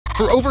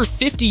For over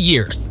 50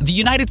 years, the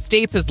United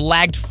States has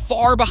lagged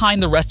far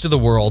behind the rest of the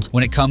world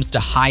when it comes to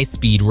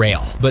high-speed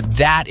rail. But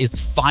that is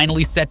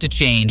finally set to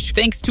change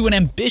thanks to an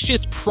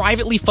ambitious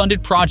privately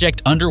funded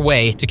project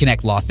underway to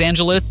connect Los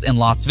Angeles and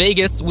Las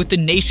Vegas with the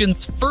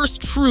nation's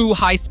first true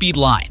high-speed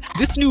line.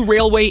 This new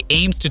railway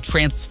aims to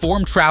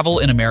transform travel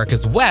in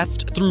America's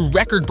West through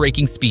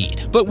record-breaking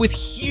speed. But with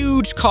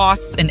huge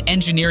costs and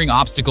engineering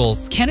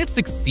obstacles, can it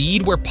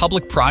succeed where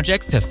public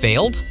projects have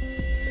failed?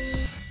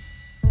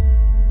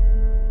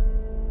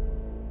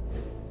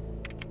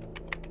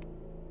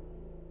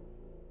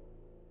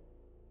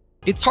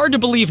 It's hard to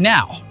believe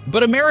now,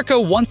 but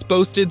America once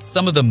boasted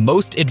some of the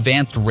most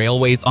advanced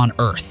railways on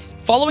Earth.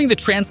 Following the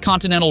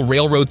Transcontinental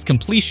Railroad's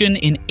completion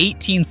in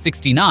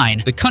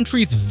 1869, the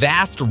country's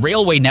vast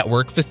railway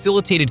network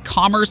facilitated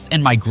commerce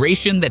and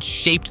migration that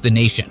shaped the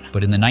nation.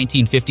 But in the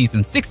 1950s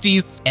and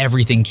 60s,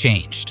 everything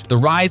changed. The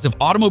rise of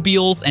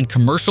automobiles and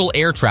commercial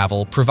air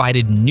travel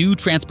provided new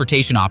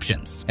transportation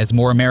options. As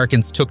more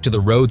Americans took to the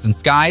roads and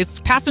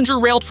skies, passenger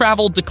rail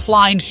travel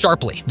declined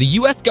sharply. The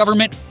U.S.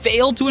 government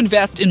failed to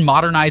invest in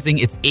modernizing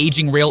its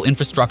aging rail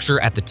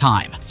infrastructure at the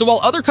time. So while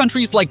other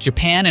countries like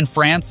Japan and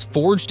France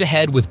forged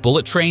ahead with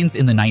bullet trains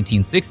in the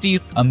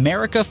 1960s,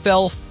 America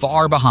fell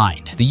far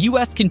behind. The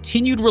US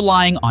continued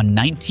relying on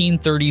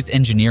 1930s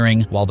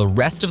engineering while the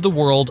rest of the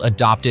world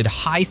adopted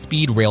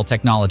high-speed rail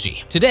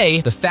technology.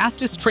 Today, the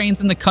fastest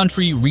trains in the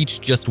country reach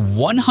just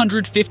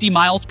 150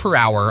 miles per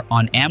hour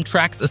on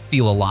Amtrak's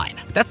Acela line.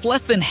 That's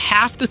less than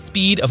half the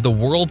speed of the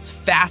world's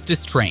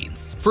fastest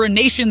trains. For a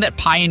nation that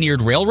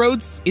pioneered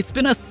railroads, it's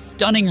been a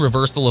stunning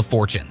reversal of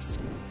fortunes.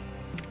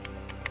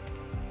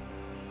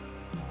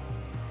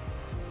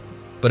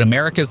 But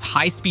America's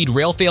high-speed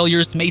rail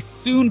failures may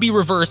soon be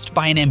reversed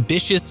by an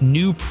ambitious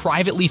new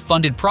privately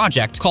funded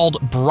project called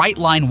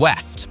Brightline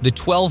West. The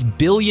 $12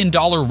 billion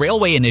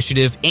railway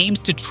initiative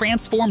aims to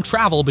transform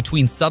travel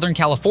between Southern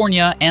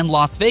California and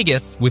Las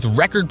Vegas with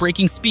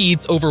record-breaking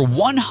speeds over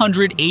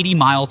 180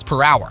 miles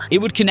per hour. It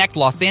would connect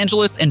Los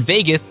Angeles and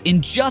Vegas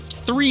in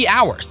just 3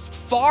 hours,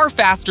 far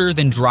faster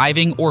than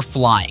driving or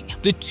flying.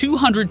 The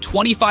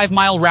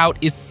 225-mile route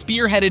is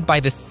spearheaded by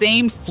the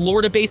same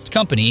Florida-based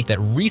company that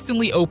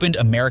recently opened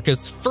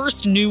America's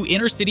first new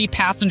inner-city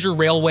passenger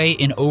railway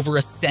in over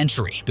a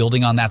century.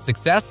 Building on that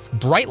success,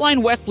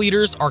 Brightline West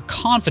leaders are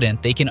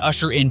confident they can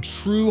usher in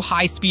true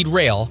high-speed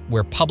rail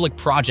where public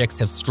projects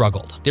have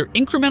struggled. Their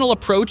incremental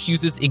approach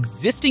uses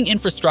existing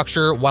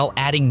infrastructure while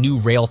adding new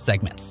rail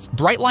segments.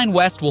 Brightline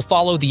West will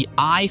follow the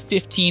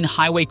I-15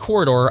 highway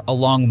corridor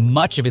along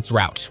much of its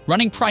route.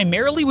 Running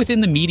primarily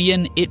within the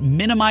median, it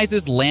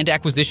minimizes land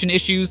acquisition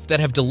issues that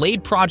have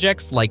delayed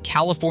projects like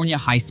California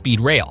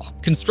high-speed rail.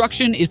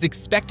 Construction is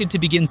expected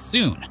to begin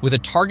soon, with a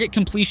target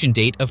completion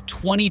date of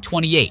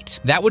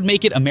 2028. That would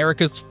make it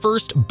America's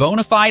first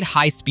bona fide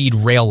high-speed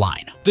rail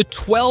line. The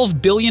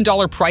 $12 billion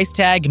price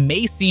tag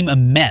may seem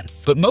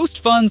immense, but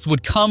most funds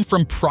would come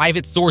from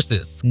private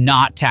sources,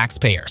 not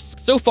taxpayers.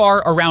 So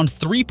far, around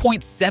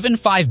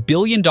 $3.75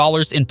 billion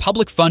in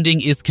public funding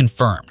is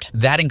confirmed.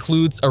 That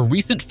includes a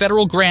recent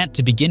federal grant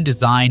to begin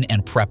design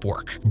and prep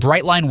work.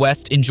 Brightline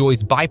West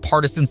enjoys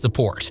bipartisan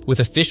support, with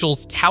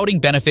officials touting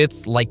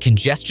benefits like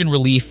congestion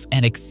relief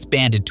and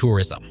expanded tourism.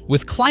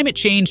 With climate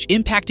change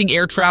impacting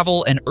air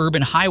travel and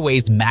urban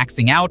highways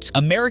maxing out,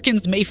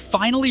 Americans may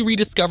finally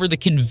rediscover the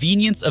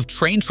convenience of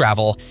train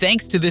travel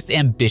thanks to this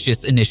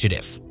ambitious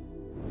initiative.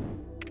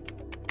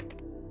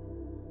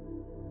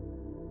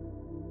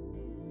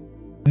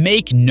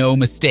 Make no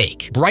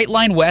mistake,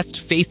 Brightline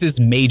West faces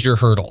major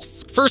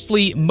hurdles.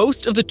 Firstly,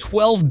 most of the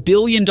 $12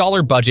 billion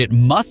budget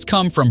must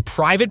come from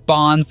private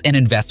bonds and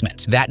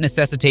investment. That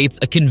necessitates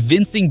a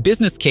convincing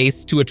business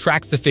case to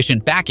attract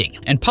sufficient backing,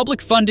 and public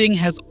funding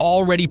has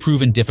already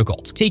proven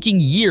difficult,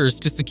 taking years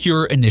to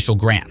secure initial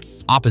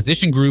grants.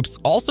 Opposition groups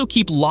also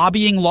keep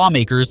lobbying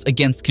lawmakers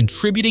against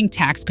contributing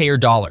taxpayer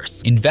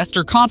dollars.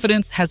 Investor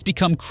confidence has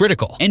become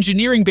critical.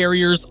 Engineering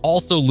barriers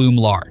also loom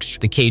large.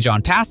 The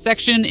Cajun Pass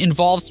section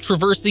involves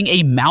traversing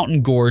a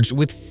mountain gorge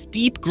with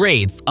steep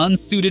grades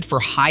unsuited for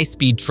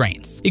high-speed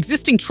trains.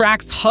 Existing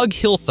tracks hug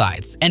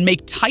hillsides and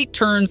make tight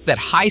turns that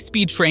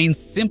high-speed trains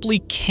simply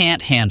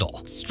can't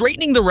handle.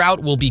 Straightening the route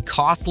will be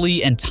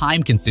costly and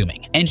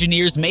time-consuming.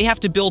 Engineers may have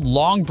to build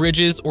long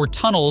bridges or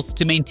tunnels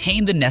to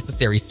maintain the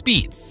necessary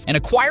speeds. And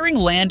acquiring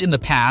land in the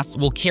pass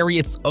will carry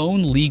its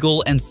own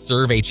legal and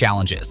survey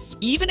challenges.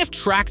 Even if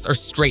tracks are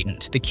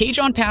straightened, the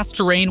Cajun Pass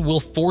terrain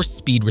will force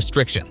speed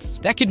restrictions.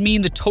 That could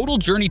mean the total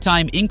journey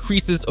time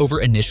increases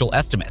over initial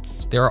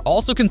estimates. There are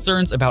also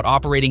concerns about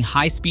operating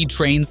high-speed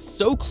trains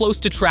so close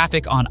to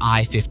traffic on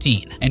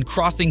I-15, and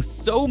crossing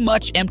so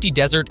much empty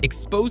desert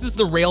exposes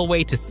the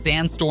railway to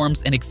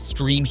sandstorms and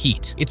extreme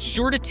heat. It's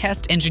sure to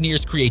test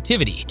engineers'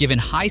 creativity, given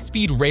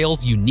high-speed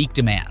rail's unique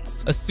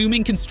demands.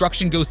 Assuming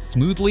construction goes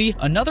smoothly,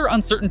 another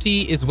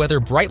uncertainty is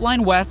whether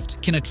Brightline West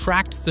can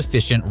attract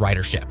sufficient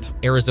ridership.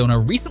 Arizona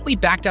recently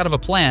backed out of a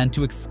plan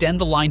to extend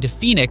the line to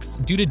Phoenix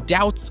due to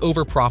doubts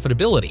over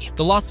profitability.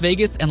 The Las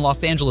Vegas and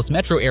Los Angeles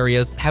metro areas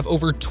areas have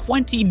over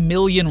 20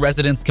 million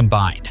residents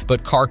combined,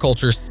 but car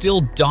culture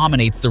still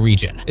dominates the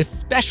region,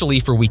 especially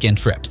for weekend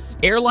trips.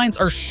 Airlines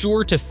are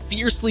sure to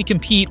fiercely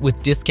compete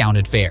with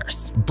discounted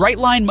fares.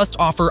 Brightline must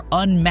offer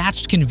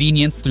unmatched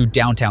convenience through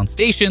downtown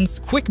stations,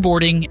 quick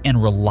boarding,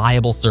 and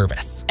reliable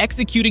service.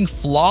 Executing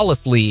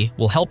flawlessly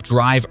will help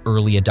drive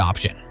early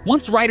adoption.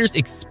 Once riders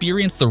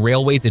experience the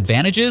railway's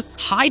advantages,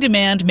 high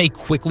demand may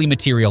quickly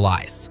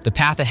materialize. The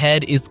path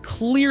ahead is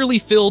clearly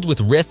filled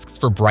with risks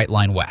for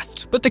Brightline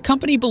West, but the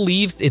company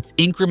believes its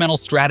incremental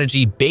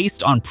strategy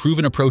based on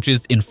proven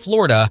approaches in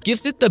Florida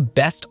gives it the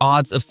best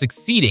odds of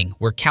succeeding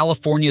where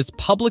California's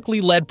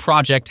publicly led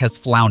project has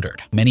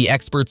floundered. Many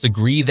experts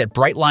agree that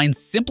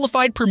Brightline's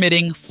simplified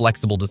permitting,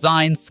 flexible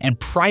designs, and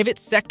private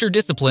sector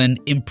discipline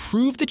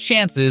improve the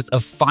chances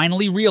of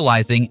finally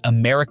realizing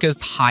America's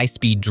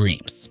high-speed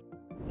dreams.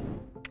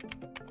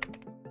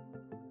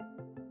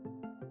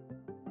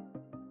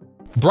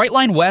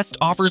 Brightline West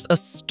offers a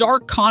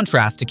stark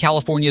contrast to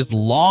California's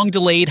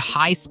long-delayed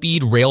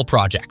high-speed rail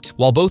project.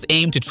 While both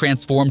aim to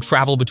transform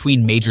travel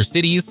between major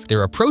cities,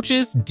 their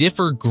approaches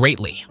differ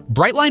greatly.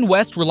 Brightline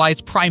West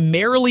relies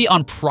primarily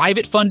on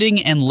private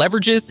funding and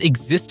leverages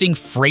existing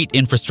freight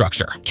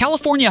infrastructure.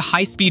 California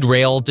high-speed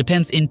rail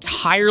depends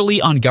entirely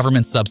on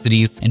government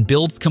subsidies and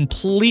builds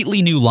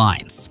completely new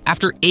lines.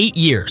 After 8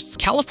 years,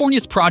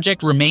 California's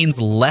project remains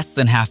less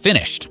than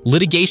half-finished.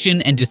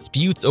 Litigation and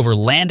disputes over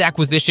land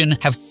acquisition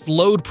have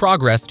slowed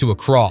progress to a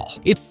crawl.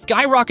 Its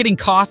skyrocketing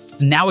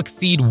costs now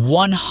exceed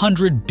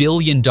 $100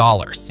 billion,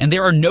 and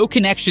there are no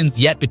connections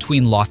yet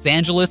between Los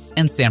Angeles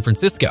and San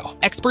Francisco.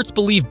 Experts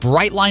believe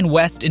Brightline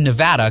West in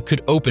Nevada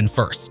could open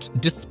first,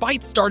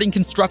 despite starting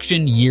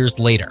construction years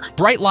later.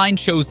 Brightline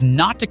chose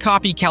not to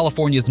copy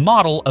California's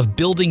model of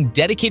building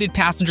dedicated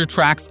passenger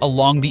tracks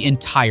along the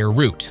entire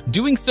route.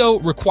 Doing so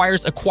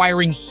requires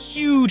acquiring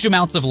huge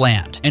amounts of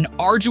land, an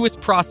arduous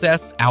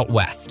process out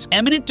west.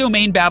 Eminent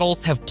domain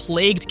battles have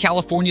plagued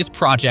California's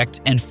project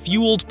and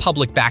fueled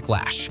public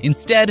backlash.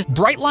 Instead,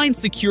 Brightline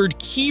secured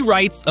key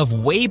rights of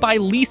way by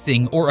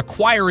leasing or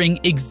acquiring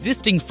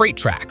existing freight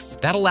tracks.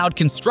 That allowed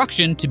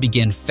construction to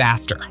begin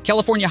faster.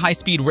 California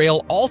high-speed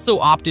rail also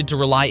opted to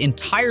rely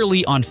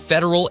entirely on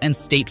federal and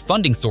state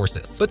funding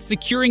sources, but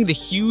securing the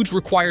huge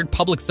required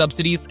public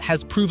subsidies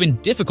has proven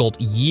difficult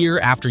year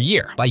after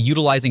year. By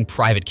utilizing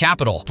private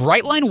capital,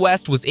 Brightline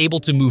West was able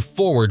to move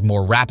forward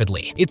more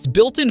rapidly. Its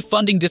built-in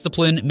funding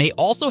discipline may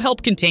also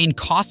help contain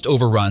cost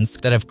overruns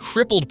that have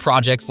crippled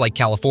projects like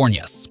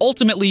California's.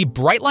 Ultimately,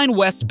 Brightline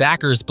West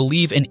backers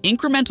believe an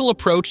incremental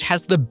approach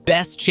has the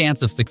best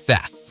chance of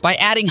success. By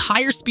adding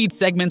higher speed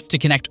segments to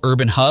connect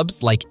urban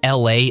hubs like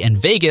LA and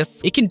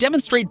Vegas, it can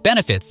demonstrate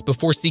benefits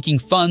before seeking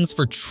funds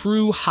for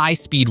true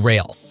high-speed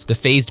rails. The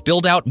phased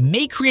build-out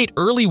may create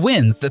early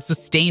wins that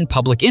sustain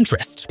public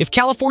interest. If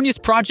California's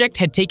project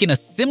had taken a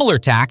similar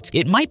tact,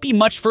 it might be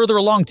much further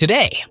along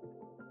today.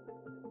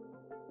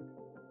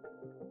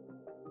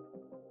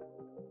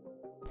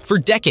 For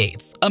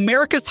decades,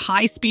 America's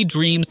high-speed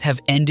dreams have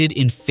ended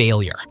in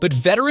failure, but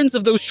veterans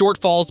of those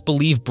shortfalls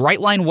believe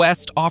Brightline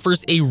West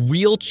offers a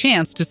real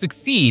chance to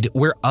succeed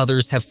where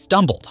others have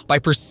stumbled. By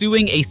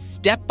pursuing a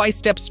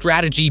step-by-step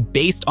strategy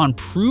based on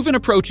proven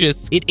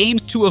approaches, it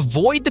aims to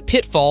avoid the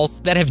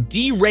pitfalls that have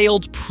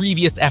derailed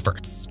previous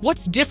efforts.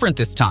 What's different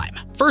this time?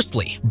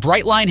 Firstly,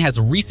 Brightline has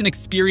recent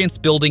experience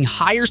building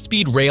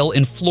higher-speed rail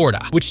in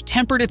Florida, which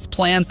tempered its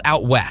plans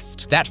out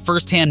west. That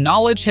first-hand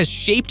knowledge has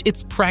shaped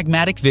its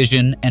pragmatic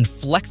vision and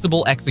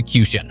flexible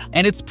execution,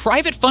 and its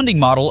private funding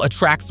model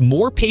attracts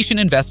more patient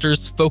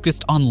investors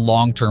focused on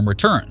long-term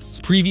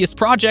returns. Previous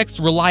projects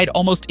relied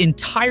almost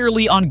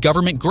entirely on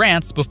government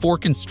grants before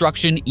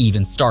construction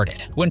even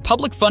started. When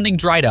public funding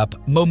dried up,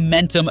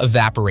 momentum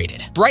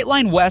evaporated.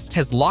 Brightline West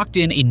has locked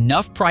in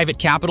enough private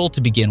capital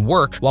to begin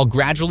work while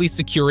gradually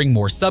securing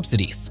more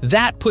subsidies.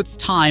 That puts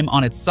time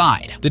on its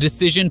side. The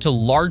decision to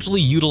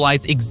largely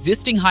utilize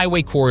existing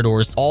highway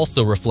corridors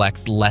also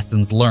reflects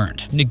lessons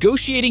learned.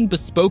 Negotiating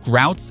bespoke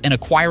routes and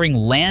acquiring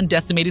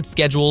land-decimated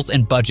schedules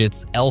and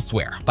budgets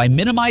elsewhere. By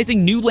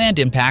minimizing new land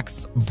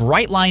impacts,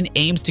 Brightline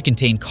aims to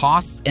contain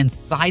costs and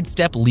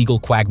sidestep legal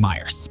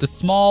quagmires. The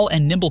small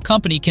and nimble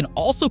company can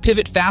also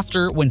pivot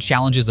faster when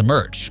challenges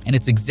emerge, and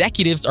its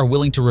executives are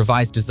willing to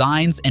revise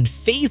designs and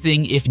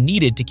phasing if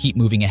needed to keep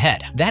moving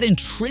ahead. That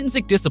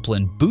intrinsic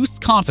discipline boosts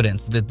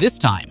confidence that this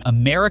time,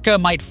 America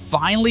might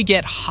finally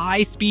get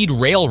high-speed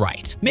rail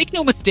right. Make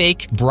no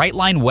mistake,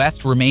 Brightline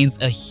West remains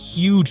a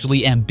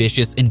hugely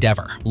ambitious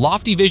endeavor.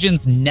 Lofty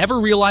visions never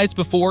realized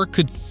before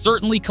could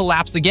certainly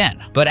collapse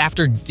again. But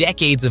after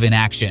decades of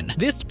inaction,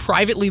 this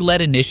privately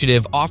led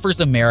initiative offers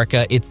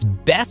America its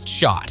best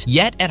shot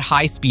yet at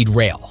high-speed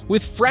rail.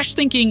 With fresh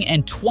thinking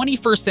and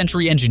 21st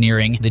century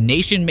engineering, the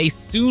nation may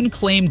soon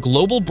claim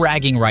global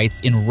bragging rights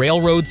in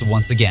railroads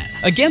once again.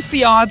 Against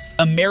the odds,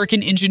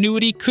 American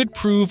ingenuity could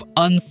prove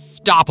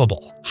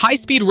unstoppable.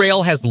 High-speed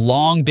rail has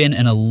long been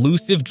an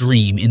elusive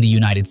dream in the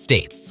United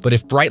States. But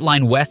if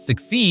Brightline West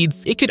succeeds,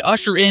 succeeds, it could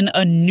usher in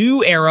a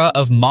new era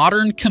of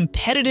modern,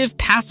 competitive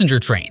passenger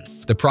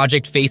trains. The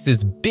project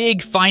faces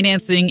big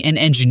financing and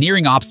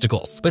engineering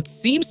obstacles, but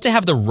seems to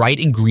have the right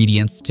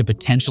ingredients to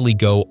potentially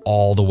go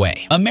all the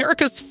way.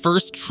 America's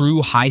first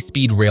true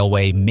high-speed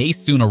railway may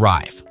soon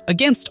arrive,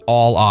 against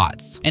all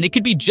odds, and it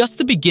could be just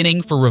the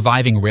beginning for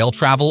reviving rail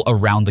travel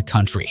around the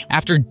country.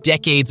 After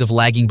decades of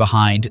lagging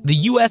behind, the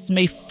US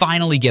may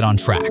finally get on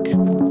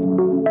track.